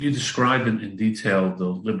You describe in detail the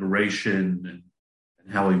liberation and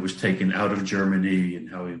how he was taken out of Germany and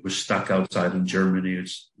how he was stuck outside of Germany.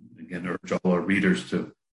 It's, again, I urge all our readers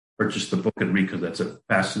to purchase the book and read, because that's a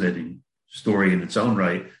fascinating story in its own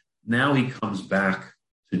right. Now he comes back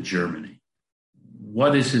to Germany.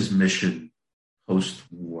 What is his mission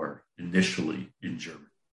post-war initially in Germany?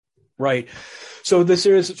 Right. So this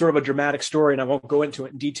is sort of a dramatic story, and I won't go into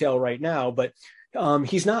it in detail right now, but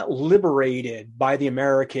he's not liberated by the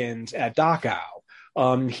Americans at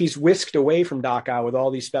Dachau. He's whisked away from Dachau with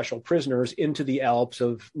all these special prisoners into the Alps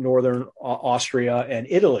of northern Austria and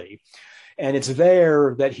Italy. And it's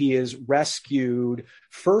there that he is rescued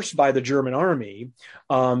first by the German army,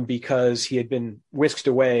 because he had been whisked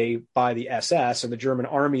away by the SS, and the German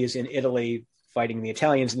army is in Italy fighting the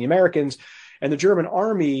Italians and the Americans. And the German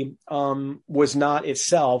army was not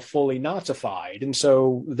itself fully Nazified. And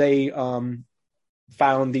so they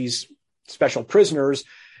found these special prisoners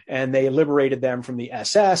and they liberated them from the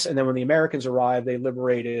SS. And then when the Americans arrived, they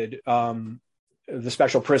liberated the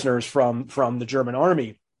special prisoners from the German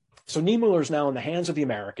army. So Niemoller is now in the hands of the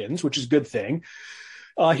Americans, which is a good thing.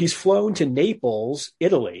 He's flown to Naples,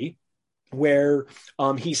 Italy, where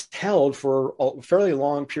he's held for a fairly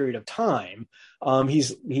long period of time.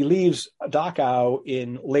 He leaves Dachau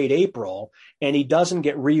in late April, and he doesn't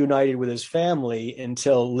get reunited with his family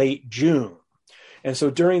until late June. And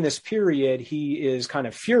so during this period, he is kind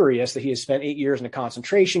of furious that he has spent 8 years in a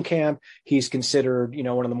concentration camp. He's considered,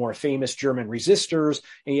 one of the more famous German resistors,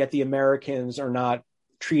 and yet the Americans are not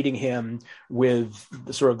treating him with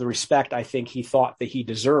the sort of the respect I think he thought that he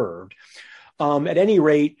deserved. At any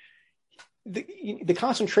rate, the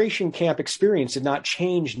concentration camp experience did not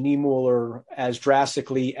change Niemoller as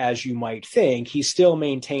drastically as you might think. He still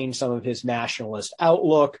maintained some of his nationalist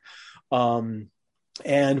outlook.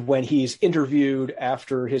 And when he's interviewed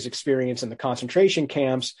after his experience in the concentration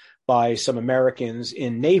camps by some Americans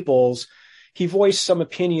in Naples, he voiced some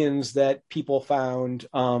opinions that people found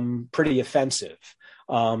pretty offensive.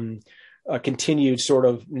 A continued sort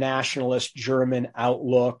of nationalist German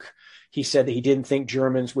outlook. He said that he didn't think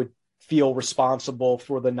Germans would feel responsible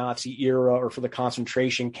for the Nazi era or for the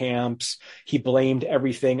concentration camps. He blamed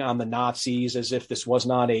everything on the Nazis as if this was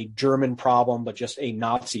not a German problem, but just a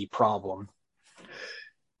Nazi problem.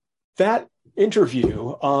 That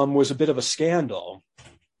interview was a bit of a scandal.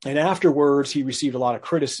 And afterwards, he received a lot of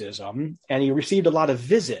criticism, and he received a lot of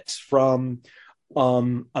visits from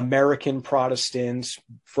American Protestants,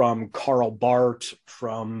 from Karl Barth,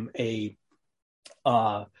 from a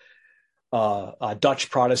Dutch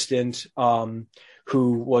Protestant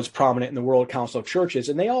who was prominent in the World Council of Churches.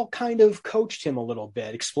 And they all kind of coached him a little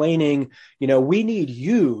bit, explaining, we need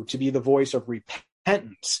you to be the voice of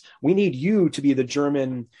repentance. We need you to be the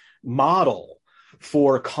German model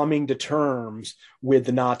for coming to terms with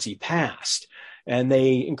the Nazi past. And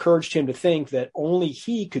they encouraged him to think that only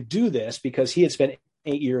he could do this because he had spent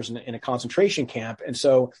 8 years in a concentration camp. And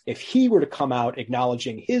so if he were to come out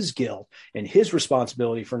acknowledging his guilt and his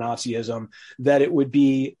responsibility for Nazism, that it would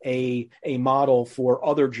be a model for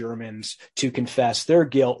other Germans to confess their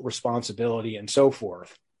guilt, responsibility, and so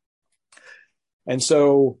forth. And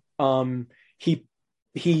so he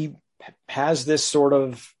has this sort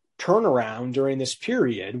of turnaround during this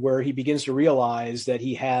period where he begins to realize that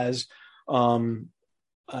he has an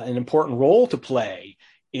important role to play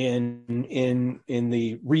in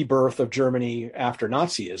the rebirth of Germany after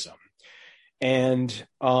Nazism. And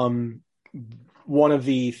one of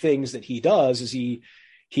the things that he does is he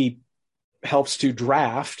helps to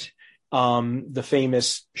draft the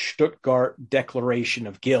famous Stuttgart Declaration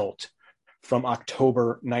of Guilt from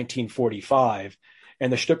October 1945.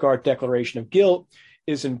 And the Stuttgart Declaration of Guilt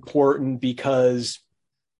is important because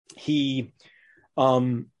the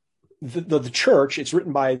church, it's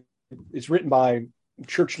written by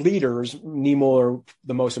church leaders, Niemoller,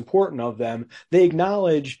 the most important of them. They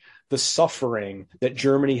acknowledge the suffering that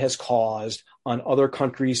Germany has caused on other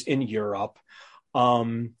countries in Europe.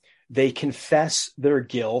 They confess their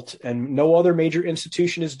guilt, and no other major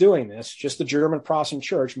institution is doing this, just the German Protestant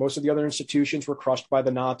Church. Most of the other institutions were crushed by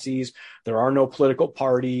the Nazis. There are no political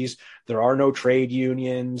parties. There are no trade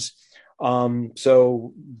unions.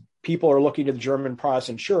 So people are looking to the German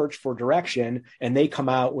Protestant Church for direction, and they come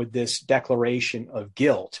out with this declaration of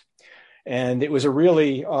guilt. And it was a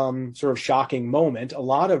really sort of shocking moment. A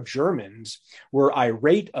lot of Germans were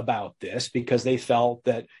irate about this because they felt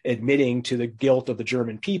that admitting to the guilt of the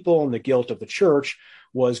German people and the guilt of the church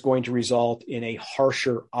was going to result in a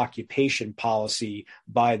harsher occupation policy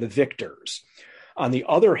by the victors. On the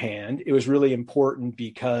other hand, it was really important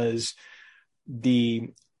because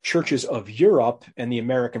the churches of Europe and the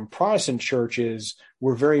American Protestant churches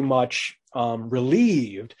were very much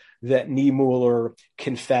relieved that Niemoller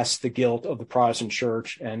confessed the guilt of the Protestant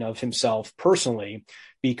church and of himself personally,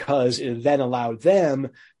 because it then allowed them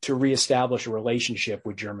to reestablish a relationship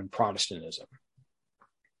with German Protestantism.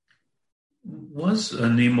 Was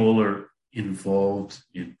Niemoller involved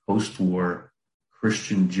in post-war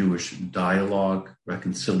Christian-Jewish dialogue,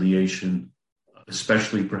 reconciliation,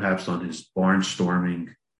 especially perhaps on his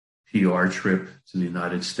barnstorming PR trip to the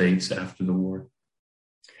United States after the war?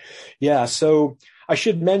 Yeah, so I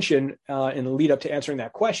should mention in the lead up to answering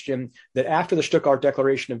that question that after the Stuttgart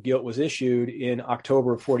Declaration of Guilt was issued in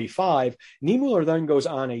October of 1945, Niemoller then goes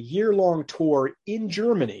on a year-long tour in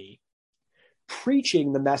Germany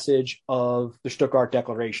preaching the message of the Stuttgart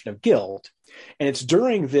Declaration of Guilt. And it's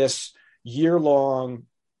during this year-long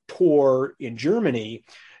tour in Germany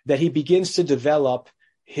that he begins to develop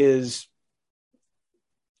his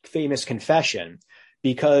famous confession,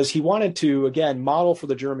 because he wanted to, again, model for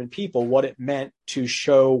the German people what it meant to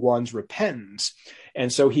show one's repentance.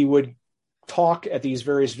 And so he would talk at these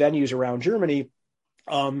various venues around Germany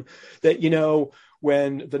that,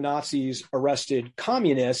 when the Nazis arrested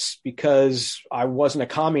communists, because I wasn't a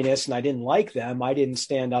communist and I didn't like them, I didn't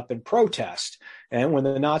stand up and protest. And when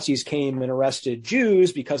the Nazis came and arrested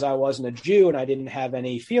Jews, because I wasn't a Jew and I didn't have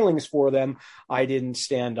any feelings for them, I didn't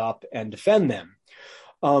stand up and defend them.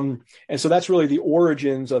 And so that's really the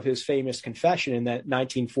origins of his famous confession in that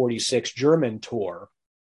 1946 German tour.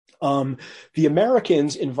 The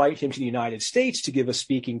Americans invite him to the United States to give a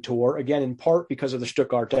speaking tour, again, in part because of the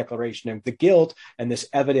Stuttgart Declaration of the Guilt and this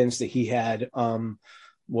evidence that he had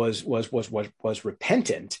was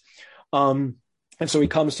repentant. And so he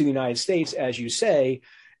comes to the United States, as you say,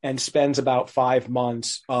 and spends about 5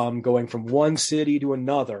 months going from one city to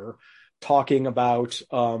another, talking about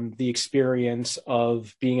the experience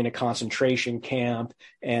of being in a concentration camp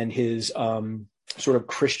and his sort of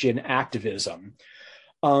Christian activism.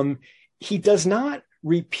 He does not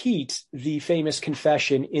repeat the famous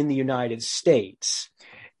confession in the United States,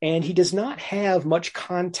 and he does not have much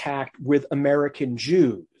contact with American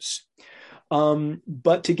Jews.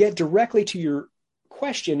 But to get directly to your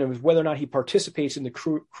question of whether or not he participates in the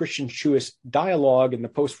Christian-Jewish dialogue in the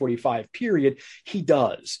post-45 period, he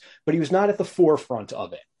does, but he was not at the forefront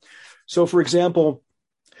of it. So, for example,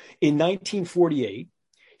 in 1948,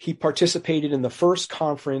 he participated in the first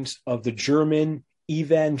conference of the German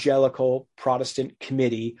Evangelical Protestant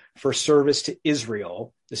Committee for Service to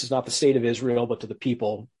Israel. This is not the state of Israel, but to the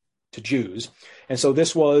people, to Jews. And so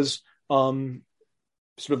this was sort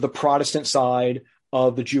of the Protestant side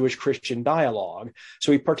of the Jewish-Christian dialogue.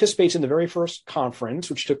 So he participates in the very first conference,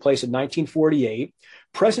 which took place in 1948.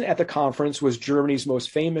 Present at the conference was Germany's most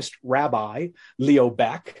famous rabbi, Leo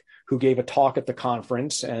Beck, who gave a talk at the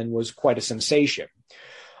conference and was quite a sensation.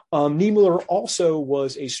 Niemoller also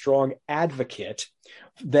was a strong advocate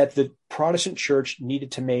that the Protestant church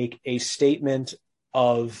needed to make a statement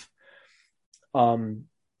of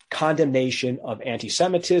condemnation of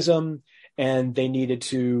anti-Semitism, and they needed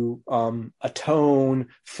to atone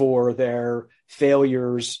for their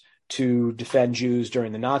failures to defend Jews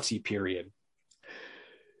during the Nazi period.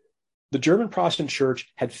 The German Protestant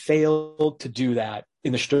church had failed to do that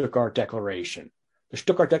in the Stuttgart Declaration. The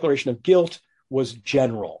Stuttgart Declaration of Guilt was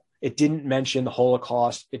general. It didn't mention the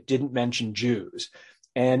Holocaust. It didn't mention Jews.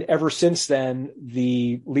 And ever since then,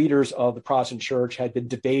 the leaders of the Protestant church had been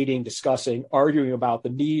debating, discussing, arguing about the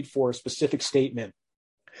need for a specific statement.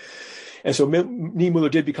 And so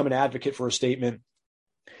Niemoller did become an advocate for a statement.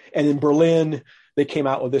 And in Berlin, they came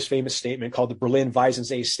out with this famous statement called the Berlin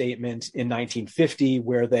Weissensee Statement in 1950,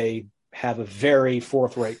 where they have a very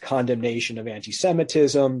forthright condemnation of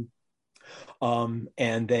anti-Semitism.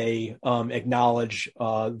 And they acknowledge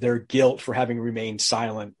their guilt for having remained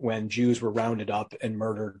silent when Jews were rounded up and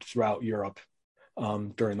murdered throughout Europe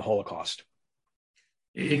during the Holocaust.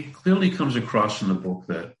 It clearly comes across in the book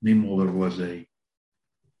that Niemoller was a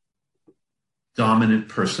dominant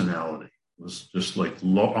personality. It was just like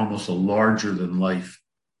almost a larger-than-life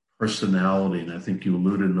personality. And I think you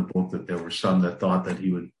alluded in the book that there were some that thought that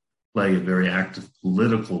he would play a very active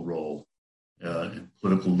political role in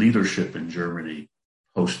political leadership in Germany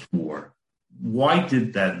post-war. Why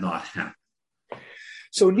did that not happen?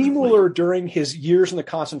 So Niemoller, during his years in the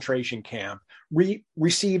concentration camp,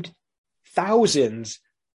 received thousands,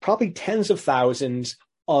 probably tens of thousands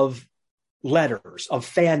of letters, of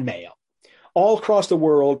fan mail. All across the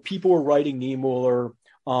world, people were writing Niemoller,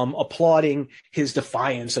 applauding his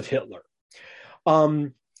defiance of Hitler.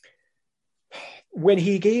 when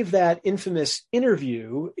he gave that infamous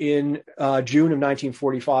interview in June of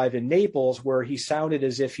 1945 in Naples, where he sounded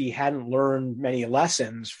as if he hadn't learned many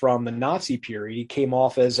lessons from the Nazi period, he came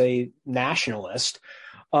off as a nationalist.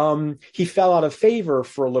 He fell out of favor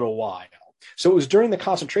for a little while. So it was during the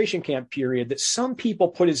concentration camp period that some people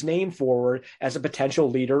put his name forward as a potential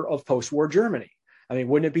leader of post-war Germany. I mean,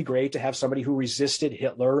 wouldn't it be great to have somebody who resisted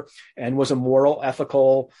Hitler and was a moral,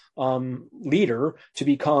 ethical leader to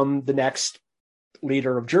become the next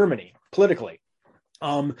leader of Germany politically?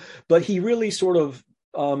 But he really sort of,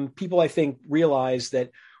 people I think realized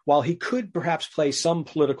that while he could perhaps play some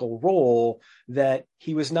political role, that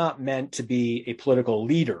he was not meant to be a political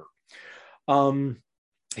leader.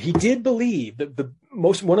 He did believe that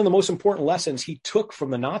one of the most important lessons he took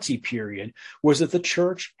from the Nazi period was that the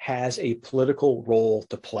church has a political role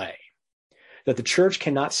to play, that the church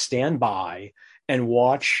cannot stand by and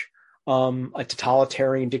watch a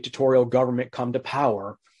totalitarian dictatorial government come to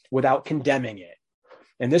power without condemning it.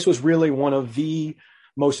 And this was really one of the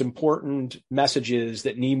most important messages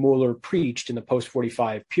that Niemoller preached in the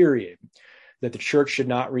post-45 period, that the church should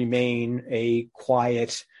not remain a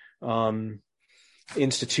quiet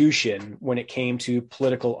institution when it came to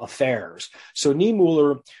political affairs. So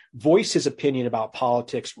Niemoller voiced his opinion about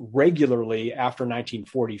politics regularly after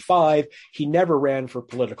 1945. He never ran for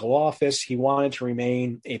political office. He wanted to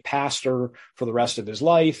remain a pastor for the rest of his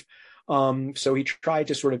life. So he tried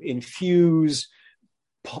to sort of infuse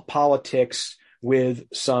politics with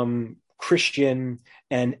some Christian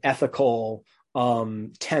and ethical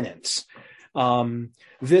tenets.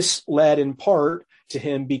 This led in part to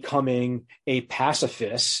him becoming a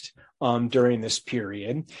pacifist during this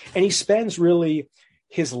period. And he spends really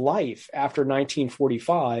his life after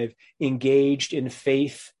 1945 engaged in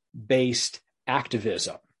faith-based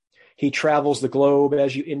activism. He travels the globe,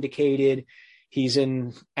 as you indicated. He's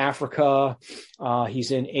in Africa,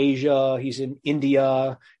 he's in Asia, he's in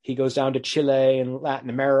India, he goes down to Chile and Latin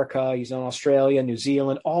America, he's in Australia, New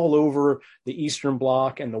Zealand, all over the Eastern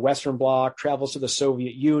Bloc and the Western Bloc, travels to the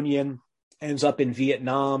Soviet Union, ends up in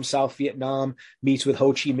Vietnam, South Vietnam, meets with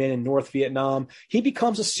Ho Chi Minh in North Vietnam. He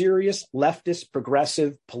becomes a serious leftist,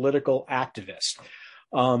 progressive political activist.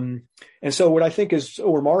 And so what I think is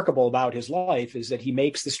so remarkable about his life is that he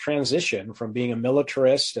makes this transition from being a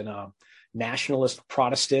militarist and a nationalist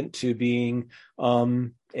Protestant to being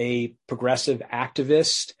a progressive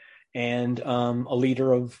activist and a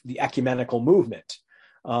leader of the ecumenical movement.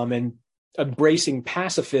 And embracing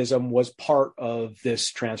pacifism was part of this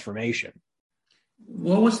transformation.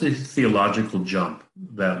 What was the theological jump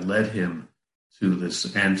that led him to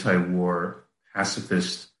this anti-war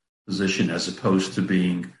pacifist position as opposed to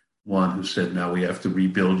being one who said, now we have to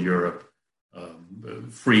rebuild Europe,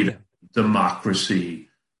 freedom, democracy,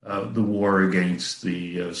 the war against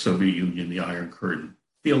the Soviet Union, the Iron Curtain?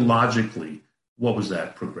 Theologically, what was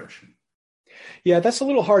that progression? Yeah, that's a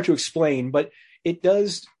little hard to explain, but it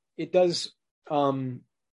does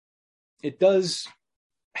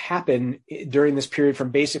happen during this period from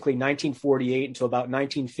basically 1948 until about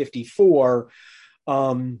 1954.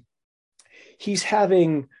 He's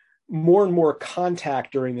having more and more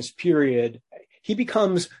contact during this period. He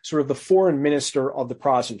becomes sort of the foreign minister of the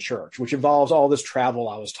Protestant church, which involves all this travel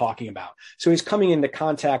I was talking about. So he's coming into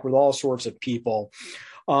contact with all sorts of people.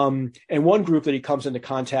 And one group that he comes into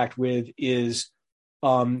contact with is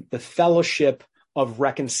the Fellowship of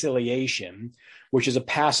Reconciliation, which is a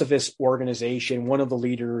pacifist organization. One of the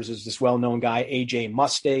leaders is this well-known guy, A.J.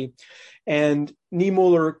 Muste. And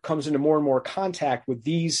Niemoller comes into more and more contact with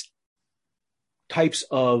these types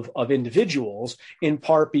of individuals, in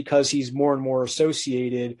part because he's more and more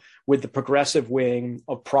associated with the progressive wing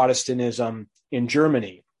of Protestantism in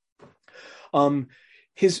Germany.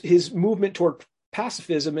 His movement toward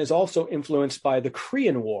pacifism is also influenced by the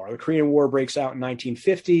Korean War. The Korean War breaks out in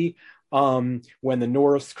 1950 when the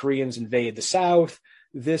North Koreans invade the South.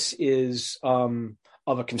 This is of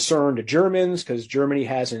a concern to Germans because Germany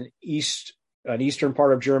has an eastern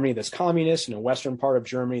part of Germany that's communist and a western part of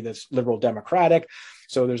Germany that's liberal democratic.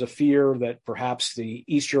 So there's a fear that perhaps the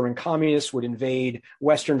East German communists would invade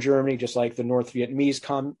Western Germany, just like the North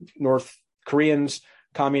Koreans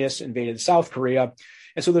communists invaded South Korea.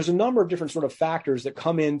 And so there's a number of different sort of factors that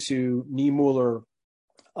come into Niemoller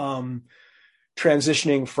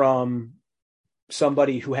transitioning from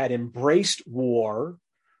somebody who had embraced war,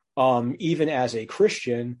 even as a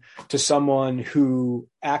Christian, to someone who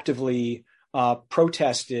actively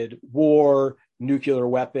protested war, nuclear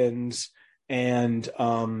weapons, and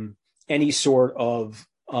any sort of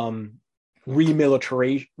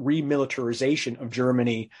remilitarization of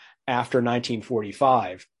Germany after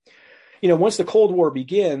 1945. Once the Cold War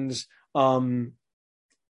begins,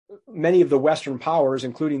 many of the Western powers,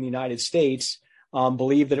 including the United States,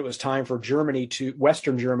 believed that it was time for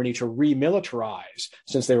Western Germany to remilitarize,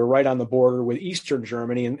 since they were right on the border with Eastern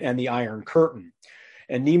Germany and the Iron Curtain.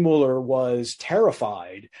 And Niemoller was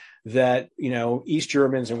terrified that, East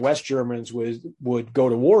Germans and West Germans would go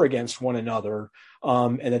to war against one another,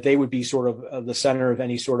 and that they would be sort of the center of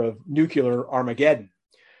any sort of nuclear Armageddon.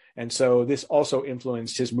 And so this also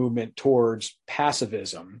influenced his movement towards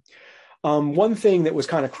pacifism. One thing that was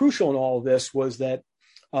kind of crucial in all of this was that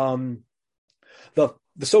the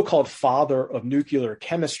so-called father of nuclear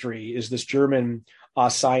chemistry is this German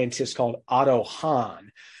scientist called Otto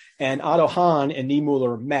Hahn. And Otto Hahn and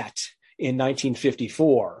Niemoller met in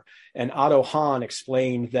 1954. And Otto Hahn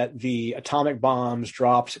explained that the atomic bombs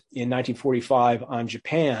dropped in 1945 on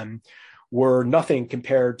Japan were nothing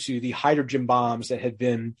compared to the hydrogen bombs that had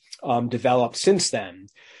been developed since then.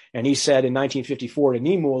 And he said in 1954 to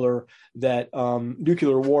Niemoller that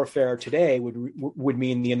nuclear warfare today would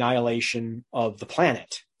mean the annihilation of the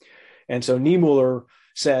planet. And so Niemoller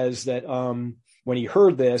says that when he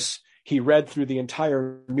heard this, he read through the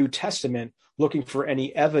entire New Testament looking for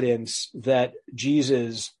any evidence that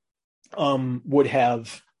Jesus would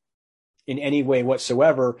have in any way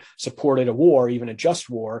whatsoever supported a war, even a just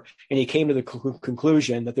war. And he came to the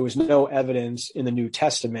conclusion that there was no evidence in the New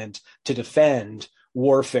Testament to defend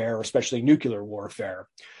warfare, especially nuclear warfare.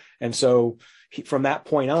 And so from that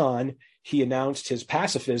point on, he announced his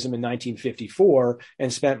pacifism in 1954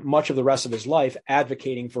 and spent much of the rest of his life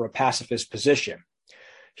advocating for a pacifist position.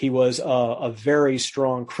 He was a very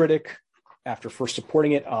strong critic, after first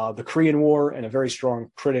supporting it, the Korean War, and a very strong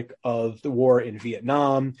critic of the war in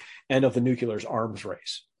Vietnam and of the nuclear arms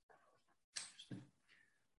race.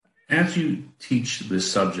 As you teach this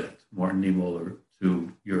subject, Martin Niemoller,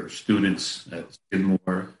 to your students at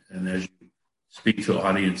Skidmore, and as you speak to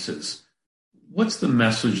audiences, what's the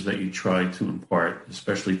message that you try to impart,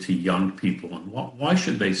 especially to young people, and why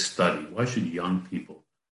should they study? Why should young people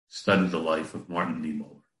study the life of Martin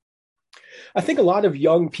Niemoller? I think a lot of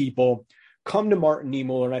young people come to Martin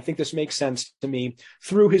Niemoller, and I think this makes sense to me,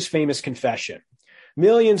 through his famous confession.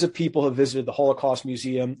 Millions of people have visited the Holocaust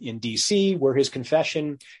Museum in D.C., where his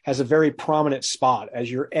confession has a very prominent spot.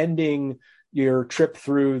 As you're ending your trip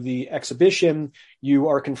through the exhibition, you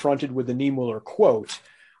are confronted with the Niemoller quote.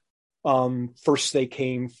 First, they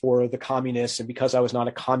came for the communists, and because I was not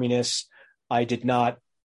a communist, I did not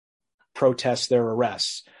protest their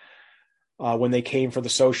arrests. When they came for the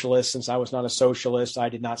socialists, since I was not a socialist, I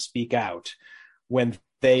did not speak out. When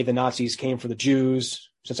the Nazis, came for the Jews,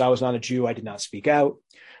 since I was not a Jew, I did not speak out.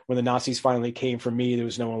 When the Nazis finally came for me, there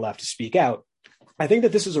was no one left to speak out. I think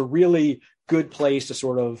that this is a really good place to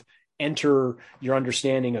sort of enter your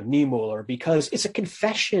understanding of Niemoller, because it's a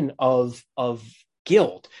confession of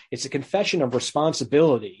guilt. It's a confession of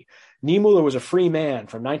responsibility. Niemoller was a free man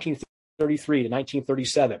from 1933 to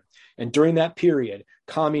 1937. And during that period,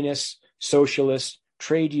 communists, socialists,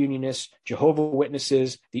 trade unionists, Jehovah's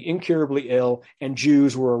Witnesses, the incurably ill, and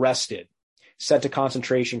Jews were arrested, sent to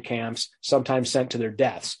concentration camps, sometimes sent to their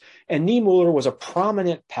deaths. And Niemoller was a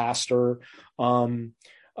prominent pastor,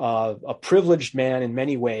 a privileged man in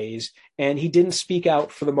many ways, and he didn't speak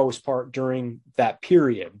out for the most part during that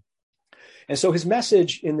period. And so his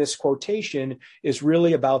message in this quotation is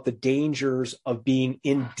really about the dangers of being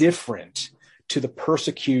indifferent to the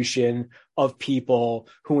persecution of people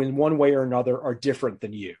who in one way or another are different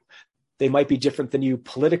than you. They might be different than you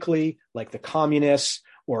politically, like the communists,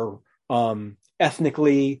 or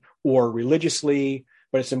ethnically or religiously,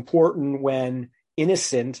 but it's important when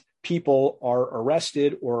innocent people are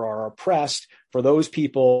arrested or are oppressed for those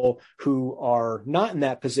people who are not in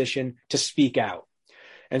that position to speak out.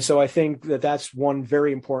 And so I think that that's one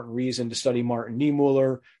very important reason to study Martin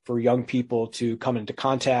Niemoller, for young people to come into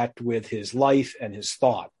contact with his life and his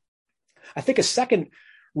thought. I think a second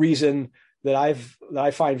reason that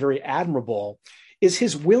I find very admirable is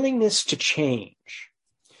his willingness to change,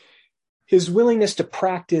 his willingness to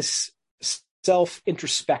practice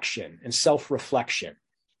self-introspection and self-reflection.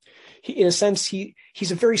 In a sense,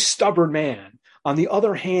 he's a very stubborn man. On the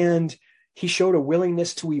other hand, he showed a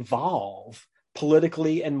willingness to evolve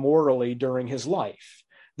politically and morally during his life.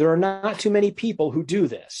 There are not too many people who do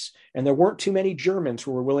this, and there weren't too many Germans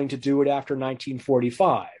who were willing to do it after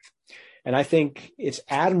 1945. And I think it's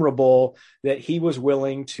admirable that he was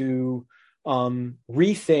willing to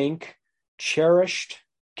rethink cherished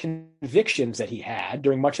convictions that he had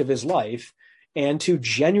during much of his life, and to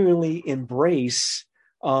genuinely embrace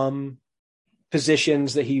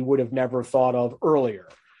positions that he would have never thought of earlier.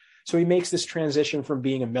 So he makes this transition from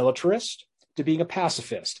being a militarist to being a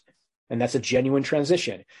pacifist. and that's a genuine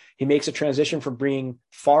transition. He makes a transition from being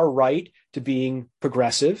far right to being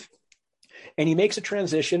progressive, and he makes a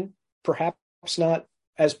transition, perhaps not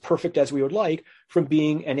as perfect as we would like, from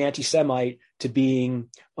being an anti-Semite to being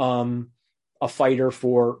a fighter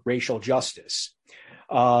for racial justice.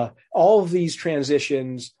 All of these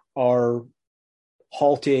transitions are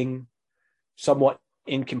halting, somewhat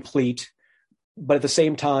incomplete, but at the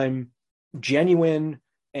same time, genuine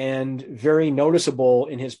and very noticeable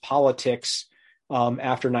in his politics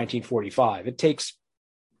after 1945. It takes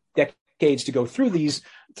decades to go through this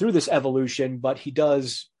evolution, but he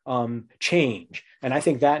does change. And I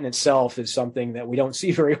think that in itself is something that we don't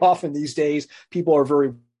see very often these days. People are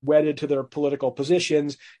very wedded to their political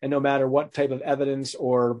positions, and no matter what type of evidence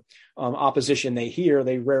or opposition they hear,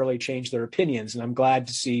 they rarely change their opinions. And I'm glad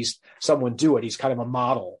to see someone do it. He's kind of a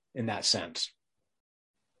model in that sense.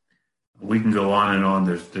 We can go on and on.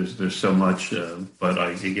 There's so much, but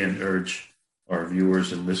I again urge our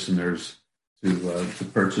viewers and listeners to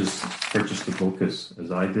purchase the book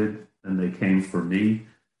as I did, and they came for me.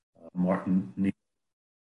 Martin Niemoller,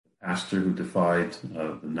 the pastor who defied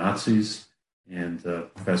the Nazis. And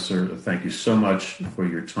Professor, thank you so much for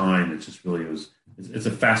your time. It just really it's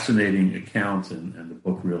a fascinating account, and the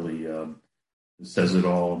book really says it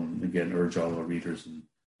all. And again, urge all our readers and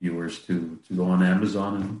viewers to go on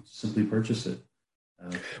Amazon and simply purchase it.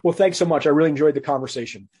 Well, thanks so much. I really enjoyed the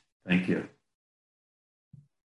conversation. Thank you.